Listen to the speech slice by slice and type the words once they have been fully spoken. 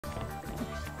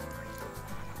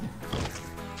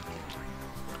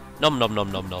Nom nom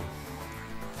nom nom nom.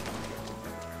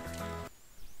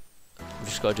 We've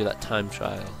just got to do that time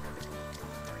trial.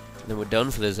 And then we're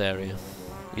done for this area.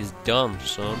 He's done,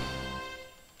 son.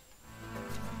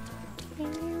 I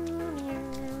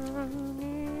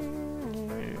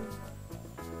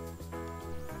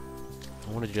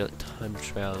want to do that time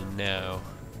trial now.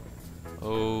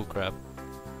 Oh crap.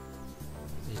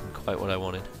 This isn't quite what I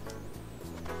wanted.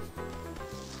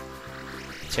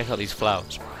 Check out these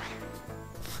flowers.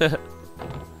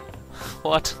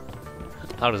 What?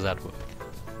 How does that work?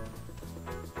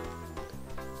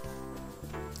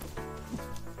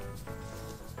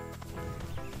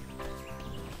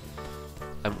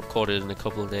 I haven't recorded in a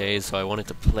couple of days, so I wanted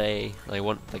to play. I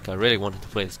really wanted to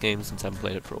play this game since I haven't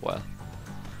played it for a while.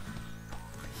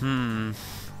 I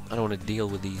don't want to deal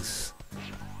with these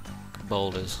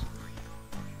boulders.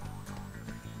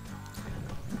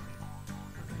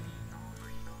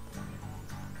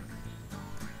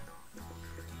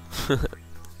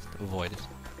 Avoid it.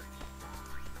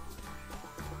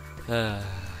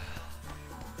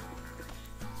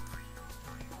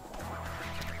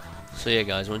 So yeah,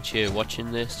 guys, once you're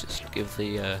watching this, just give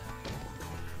the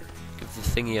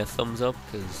thingy a thumbs up,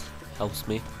 because it helps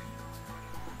me.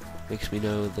 Makes me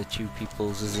know that you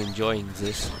peoples is enjoying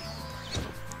this.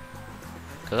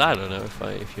 Because I don't know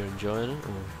if you're enjoying it,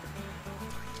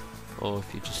 or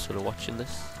if you're just sort of watching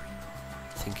this,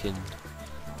 thinking,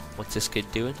 what's this kid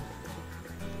doing?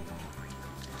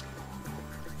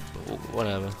 But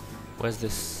whatever. Where's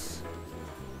this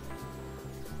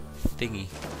thingy?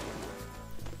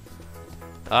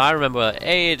 I remember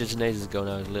ages and ages ago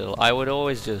when I was little, I would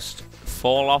always just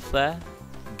fall off there,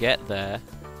 get there,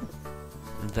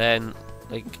 and then,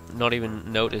 like, not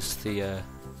even notice the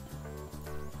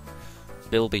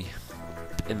bilby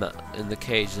in the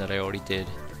cage that I already did,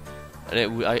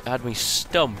 and I had me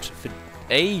stumped for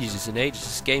ages and ages.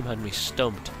 This game had me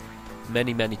stumped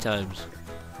many times,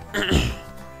 and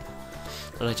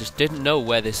I just didn't know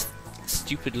where this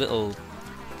stupid little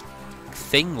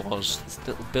thing was, this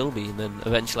little bilby, and then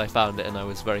eventually I found it, and I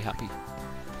was very happy.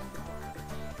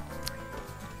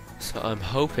 So I'm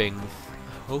hoping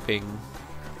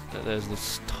that there's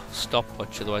this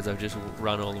stopwatch, otherwise I've just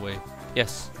run all the way.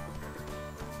 Yes.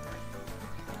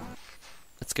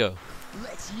 Let's go.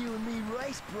 Let's you and me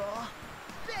race, brah.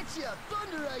 Bet your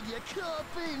thunder egg you can't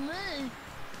beat me.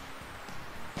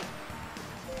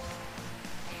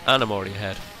 And I'm already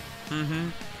ahead.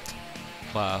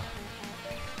 Wow.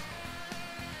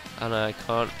 And I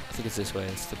can't, I think it's this way,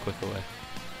 it's the quicker way.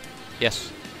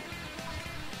 Yes.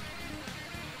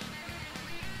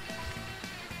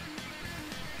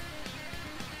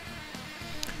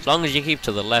 As long as you keep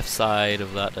to the left side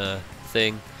of that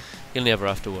thing, you'll never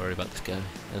have to worry about this guy.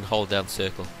 And hold down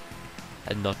circle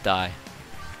and not die.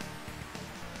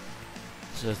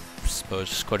 So I suppose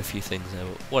just quite a few things there,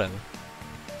 but whatever.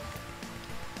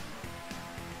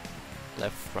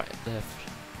 Left, right, left.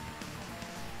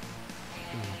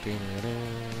 A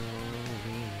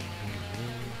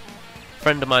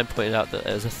friend of mine pointed out that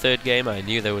there's a third game. I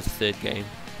knew there was a third game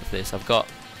of this. I've got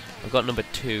number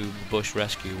 2, the Bush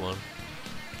Rescue one.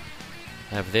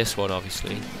 I have this one,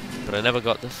 obviously, but I never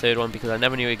got the third one because I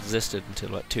never knew it existed until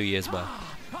about 2 years back.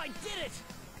 I did it.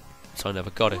 So I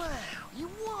never got it. Wow, you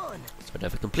won. So I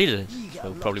never completed it.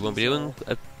 So probably won't be doing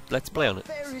a Let's Play on it.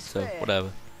 Fair is So fair. whatever.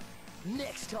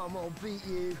 Next time I'll beat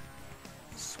you.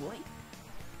 Sweet.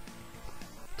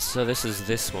 So this is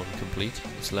this one complete,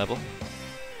 this level.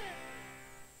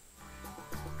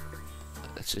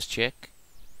 Let's just check.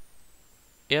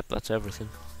 Yep, that's everything.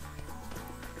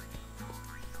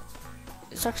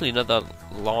 It's actually not that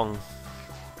long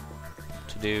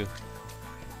to do.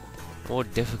 More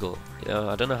difficult.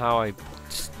 I don't know how I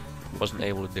just wasn't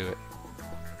able to do it.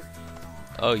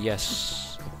 Oh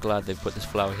yes, I'm glad they put this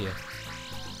flower here.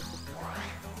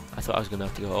 I thought I was going to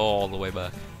have to go all the way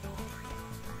back.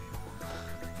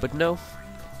 But no,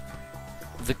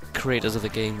 the creators of the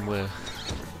game were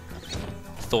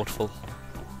thoughtful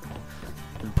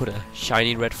and put a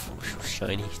shiny red,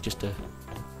 just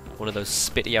one of those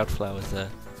spitty out flowers there,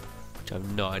 which I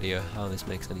have no idea how this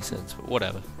makes any sense, but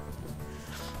whatever.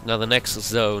 Now the next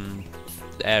zone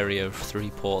area of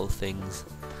 3 portal things,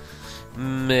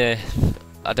 meh.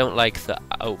 I don't like the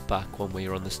outback one where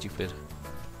you're on the stupid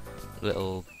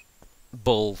little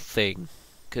bull thing,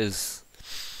 because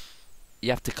you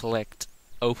have to collect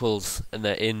opals and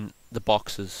they're in the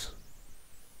boxes,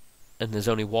 and there's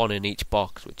only 1 in each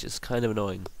box, which is kind of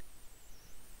annoying,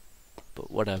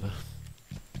 but whatever.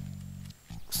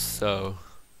 So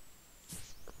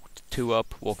 2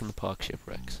 up, walk in the park,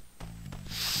 shipwrecks.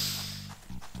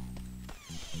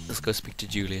 Let's go speak to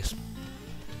Julius.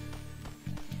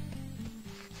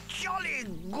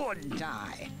 Very good,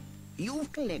 Ty.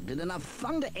 You've collected enough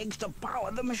thunder eggs to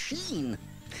power the machine.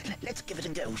 Let's give it a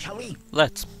go, shall we?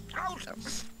 Let's.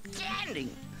 Outstanding!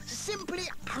 Simply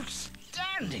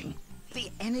outstanding!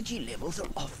 The energy levels are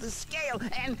off the scale,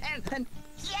 and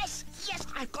yes,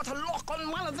 I've got a lock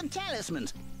on one of the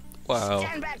talismans. Wow.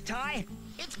 Stand back, Ty.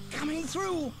 It's coming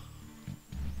through.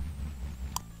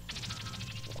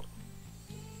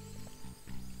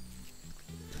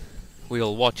 We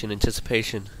all watch in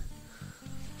anticipation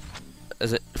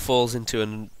as it falls into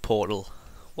a portal.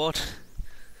 What?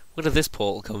 Where did this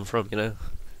portal come from, you know?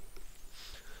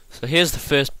 So here's the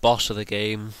first boss of the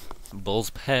game. Bull's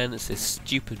Pen. It's this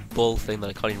stupid bull thing that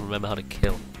I can't even remember how to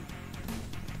kill.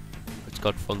 It's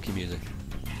got funky music.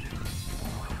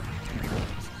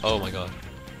 Oh my god.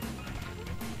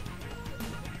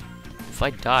 If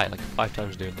I die like 5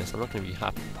 times doing this, I'm not going to be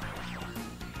happy.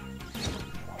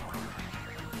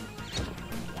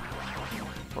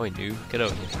 Oi, noob, get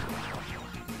over here.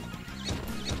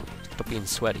 Stop being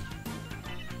sweaty.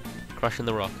 Crushing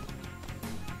the rock.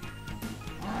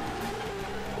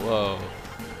 Whoa.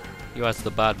 You has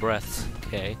the bad breaths.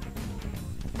 Okay.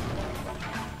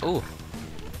 Ooh.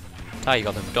 Ty, you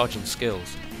got them dodging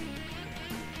skills.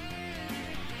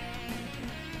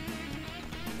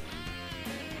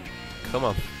 Come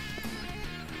on.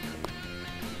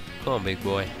 Come on, big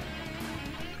boy.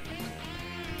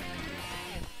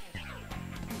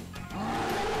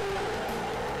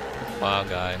 Wow,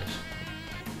 guys.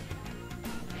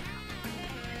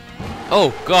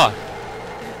 Oh, God!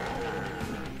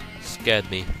 Scared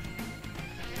me.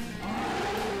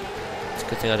 It's a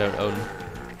good thing I don't own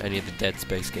any of the Dead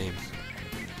Space games.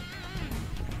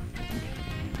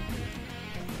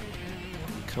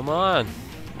 Come on!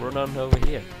 Run on over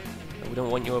here. We don't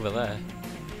want you over there.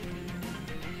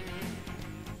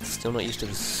 Still not used to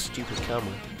this stupid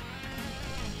camera.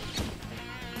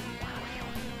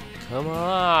 Come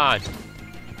on!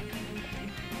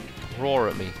 Roar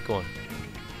at me. Go on.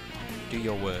 Do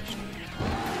your worst.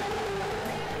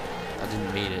 I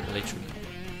didn't mean it, literally.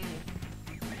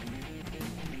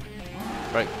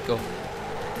 Right, go.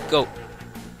 Go!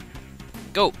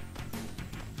 Go!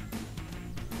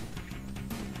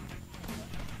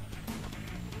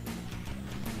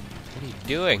 What are you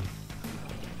doing?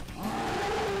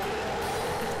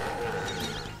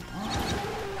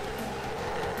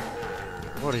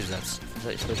 What is that? Is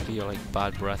that supposed to be your, like,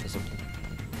 bad breath or something?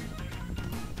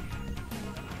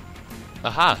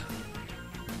 Aha!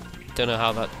 Don't know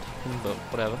how that happened, but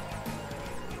whatever.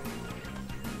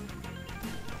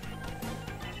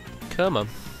 Come on.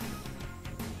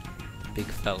 Big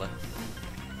fella.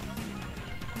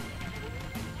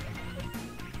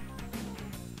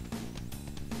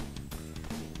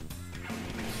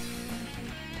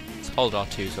 Let's hold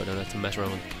R2 so I don't have to mess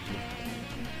around with the camera.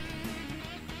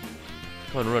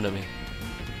 Come on, run at me.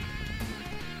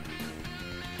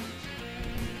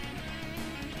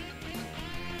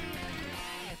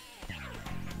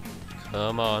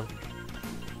 Come on.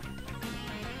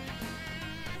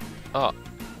 Oh.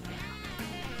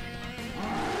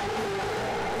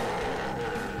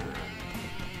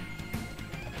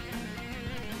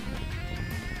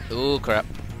 Oh crap.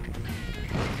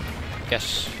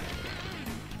 Guess.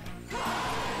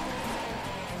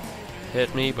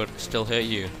 Hit me, but still hit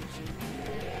you.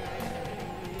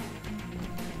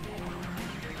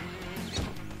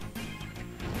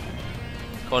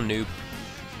 Come on, noob.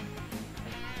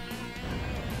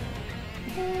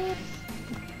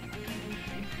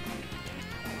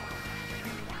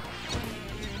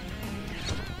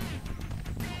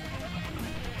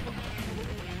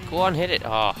 Go on, hit it.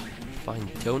 Ah, oh,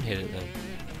 fine, don't hit it then.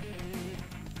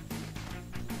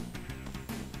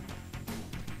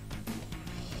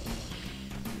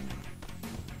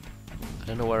 I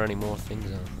don't know where any more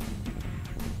things are.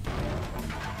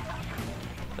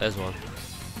 There's one.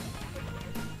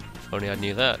 If only I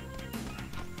knew that.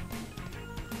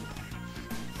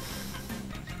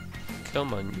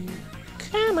 Come on, you.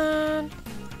 Come on.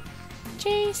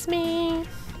 Chase me.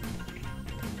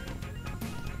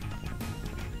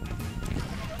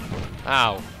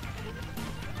 Ow.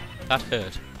 That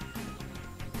hurt.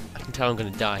 I can tell I'm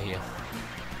gonna die here.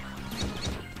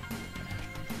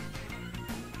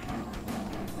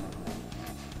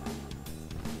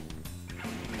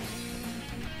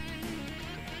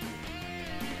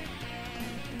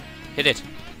 Hit it.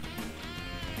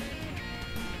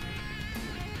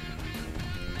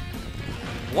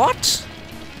 What?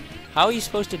 How are you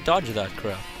supposed to dodge that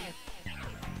crap?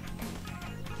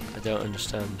 I don't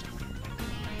understand.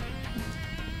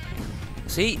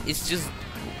 See, it's just...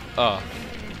 oh.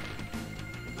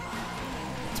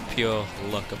 It's pure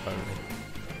luck, apparently.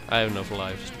 I have enough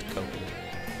lives to cope with it.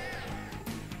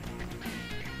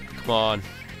 Come on.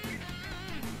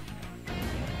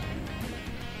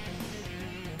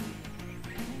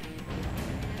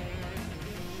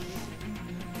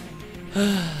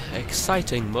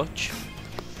 Exciting much?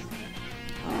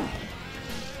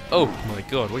 Oh my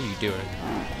god, what are you doing?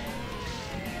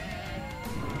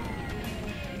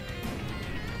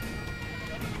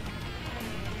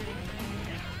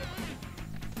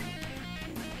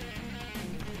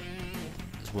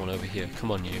 There's one over here.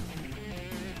 Come on, you.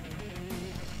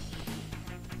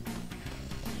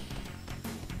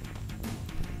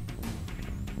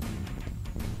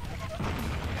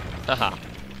 Haha.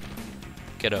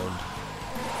 Get owned.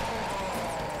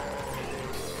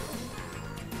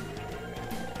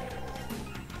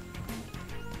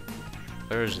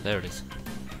 Where is it? There it is.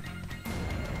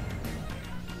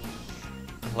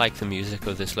 I like the music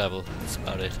of this level. That's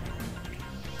about it.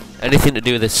 Anything to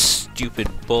do with this stupid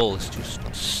ball is just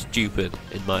stupid,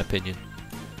 in my opinion.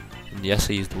 And yes,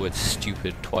 I used the word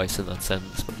stupid twice in that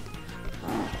sentence, but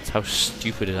that's how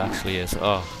stupid it actually is.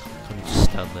 Oh, can you just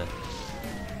stand there?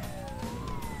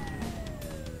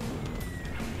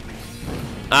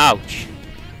 Ouch!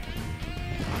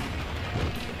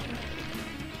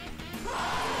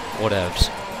 Whatevs.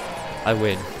 I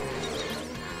win.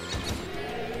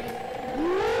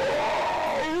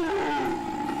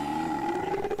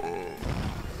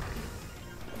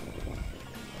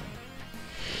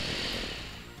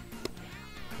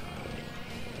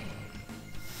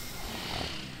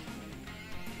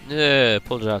 Yeah,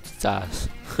 pulled it out its ass.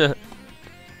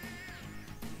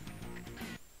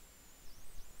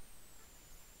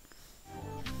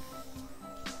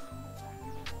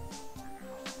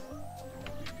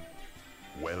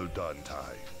 Well done,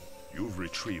 Ty. You've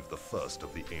retrieved the first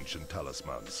of the ancient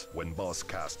talismans. When Boss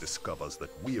Cass discovers that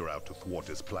we're out to thwart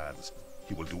his plans,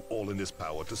 he will do all in his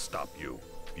power to stop you.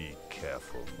 Be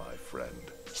careful, my friend.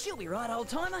 She'll be right,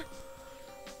 old-timer.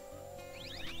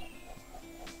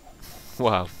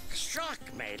 Wow. Struck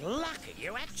me lucky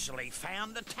you actually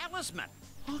found the talisman.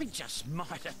 I just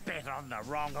might have bet on the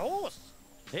wrong horse.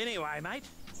 Anyway, mate,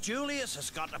 Julius has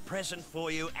got a present for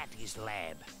you at his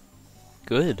lab.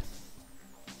 Good.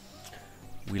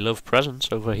 We love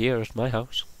presents over here at my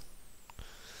house.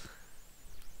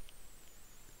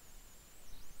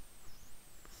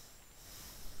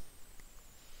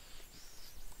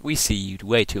 We see you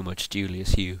way too much,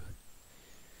 Julius, you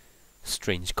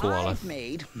strange koala. I've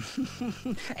made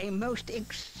a most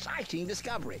exciting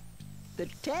discovery. The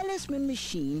talisman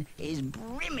machine is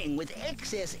brimming with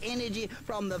excess energy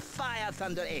from the Fire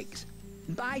Thunder eggs.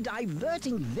 By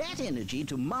diverting that energy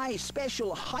to my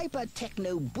special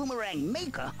hyper-techno boomerang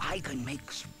maker, I can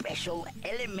make special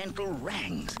elemental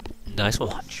rangs. Nice one.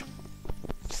 Watch.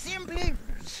 Simply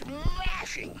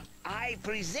smashing. I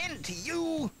present to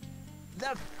you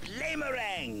the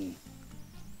Flamerang.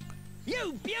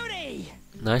 You beauty!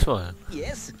 Nice one.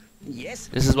 Yes, yes.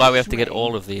 This is why we have to get ring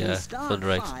all of the can start Thunder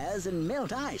eggs. fires and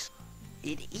melt ice.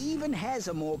 It even has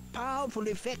a more powerful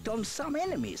effect on some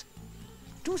enemies.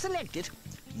 To select it,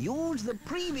 use the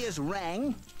previous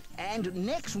rang and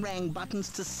next rang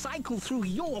buttons to cycle through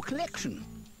your collection.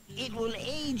 It will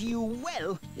aid you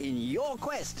well in your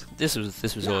quest. This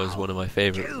was always one of my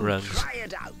favourite Do ranks. try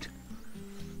it out.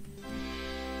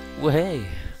 Well, hey.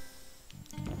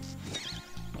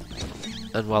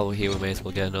 And while we're here, we may as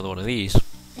well get another one of these.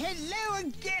 Hello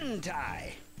again,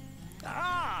 Ty.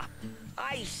 Ah,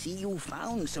 I see you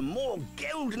found some more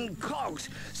golden cogs.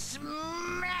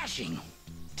 Smashing.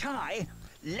 Ty,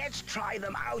 let's try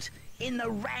them out in the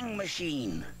rang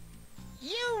machine.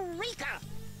 Eureka!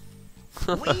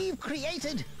 We've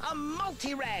created a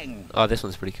multi-rang. Oh, this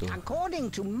one's pretty cool.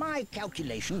 According to my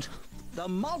calculations, the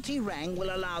multi-rang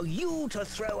will allow you to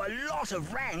throw a lot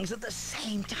of rangs at the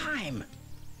same time.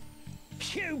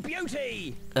 You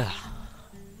beauty!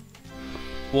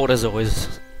 Water's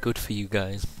always good for you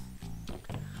guys.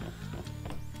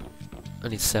 I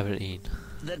need 17.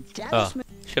 The Oh, talisman.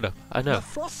 shut up. I The know.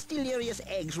 Frostilarius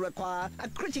eggs require a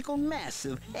critical mass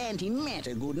of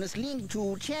antimatter goodness linked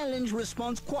to challenge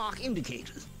response quark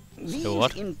indicators. These,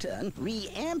 what? in turn,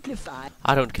 re-amplify.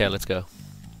 I don't care. Let's go.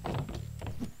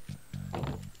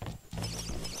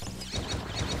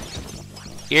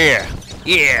 Yeah!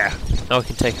 Yeah! Now we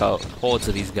can take out hordes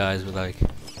of these guys with like...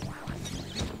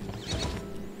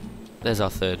 There's our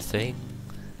third thing.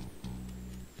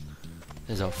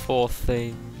 There's our fourth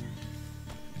thing.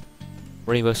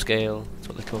 Rainbow scale, that's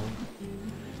what they're called.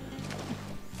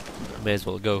 I may as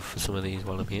well go for some of these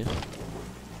while I'm here.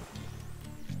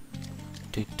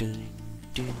 Do, do,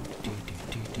 do, do, do.